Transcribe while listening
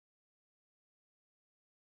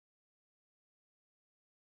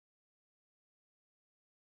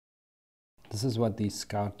This is what the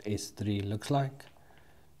Scout S3 looks like.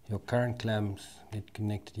 Your current clamps get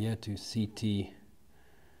connected here to CT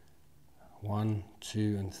 1,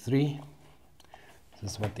 2 and 3.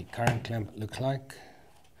 This is what the current clamp looks like.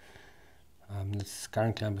 This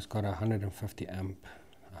current clamp has got a 150 amp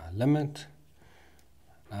limit,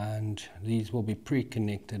 and these will be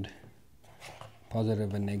pre-connected,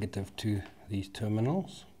 positive and negative, to these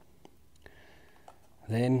terminals.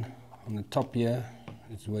 Then on the top here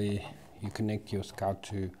is where you connect your Scout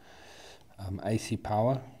to AC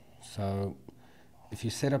power. So if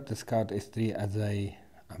you set up the Scout S3 as a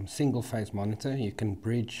single phase monitor, you can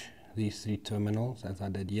bridge these three terminals as I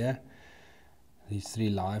did here, these three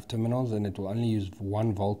live terminals, and it will only use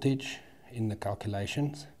 1 voltage in the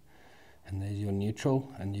calculations. And there's your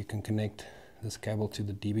neutral, and you can connect this cable to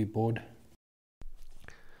the DB board.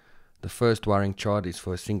 The first wiring chart is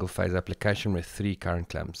for a single phase application with 3 current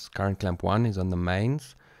clamps. Current clamp 1 is on the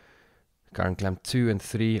mains. Current clamp 2 and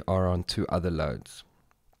 3 are on 2 other loads.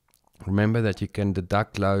 Remember that you can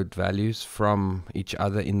deduct load values from each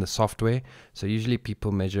other in the software. So usually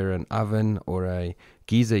people measure an oven or a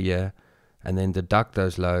geyser here and then deduct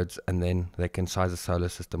those loads, and then they can size a solar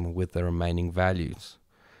system with the remaining values.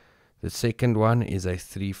 The second one is a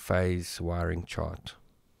 3-phase wiring chart.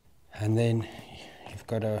 And then you've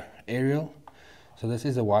got a aerial. So this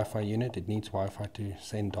is a Wi-Fi unit. It needs Wi-Fi to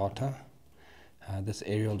send data. This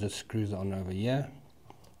aerial just screws on over here.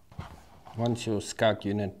 Once your Scout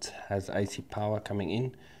unit has AC power coming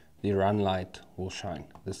in, the run light will shine.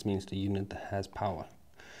 This means the unit has power.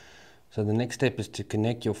 So the next step is to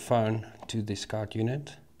connect your phone to the Scout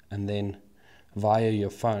unit, and then via your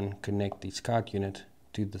phone connect the Scout unit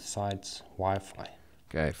to the site's Wi-Fi.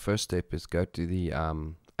 Okay, first step is go to the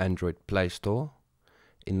Android Play Store.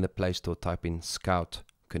 In the Play Store, type in Scout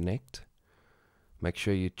Connect. Make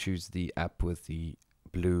sure you choose the app with the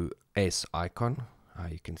blue S icon.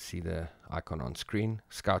 You can see the icon on screen,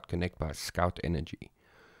 Scout Connect by Scout Energy.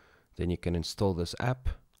 Then you can install this app,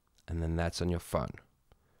 and then that's on your phone.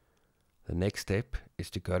 The next step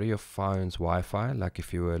is to go to your phone's Wi-Fi, like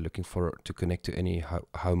if you were looking to connect to any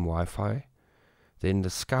home Wi-Fi. Then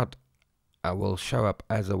the Scout will show up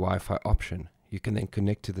as a Wi-Fi option. You can then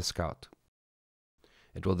connect to the Scout.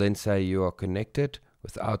 It will then say you are connected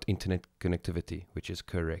without internet connectivity, which is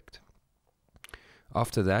correct.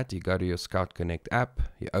 After that, you go to your Scout Connect app,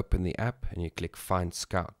 you open the app and you click Find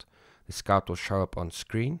Scout. The Scout will show up on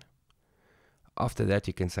screen. After that,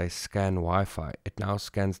 you can say Scan Wi-Fi. It now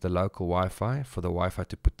scans the local Wi-Fi for the Wi-Fi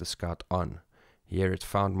to put the Scout on. Here it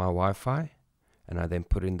found my Wi-Fi, and I then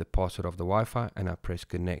put in the password of the Wi-Fi and I press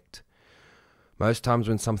Connect. Most times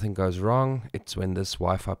when something goes wrong, it's when this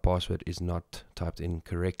Wi-Fi password is not typed in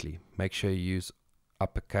correctly. Make sure you use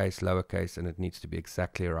uppercase, lowercase, and it needs to be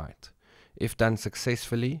exactly right. If done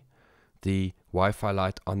successfully, the Wi-Fi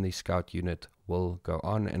light on the Scout unit will go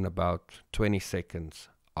on in about 20 seconds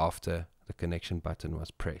after the connection button was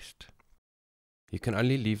pressed. You can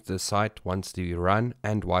only leave the site once the run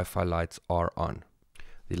and Wi-Fi lights are on.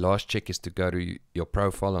 The last check is to go to your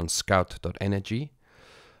profile on scout.energy.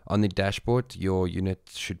 On the dashboard, your unit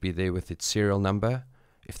should be there with its serial number.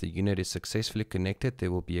 If the unit is successfully connected, there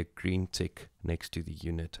will be a green tick next to the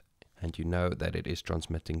unit, and you know that it is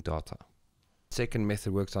transmitting data. Second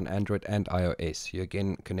method works on Android and iOS. You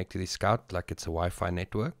again connect to the Scout like it's a Wi-Fi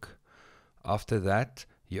network. After that,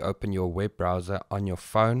 you open your web browser on your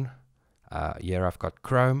phone. Here I've got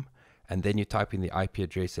Chrome, and then you type in the IP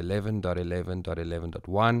address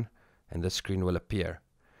 11.11.11.1, and this screen will appear.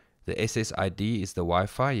 The SSID is the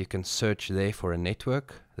Wi-Fi. You can search there for a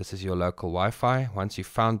network. This is your local Wi-Fi. Once you've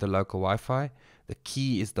found the local Wi-Fi, the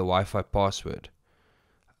key is the Wi-Fi password.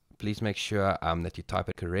 Please make sure that you type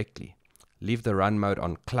it correctly. Leave the run mode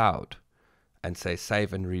on cloud and say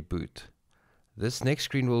save and reboot. This next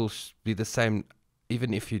screen will be the same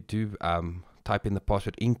even if you do type in the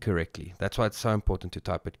password incorrectly. That's why it's so important to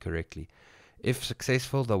type it correctly. If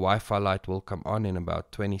successful, the Wi-Fi light will come on in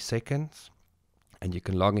about 20 seconds. And you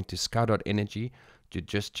can log into scout.energy to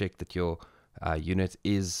just check that your unit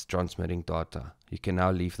is transmitting data. You can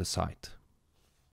now leave the site.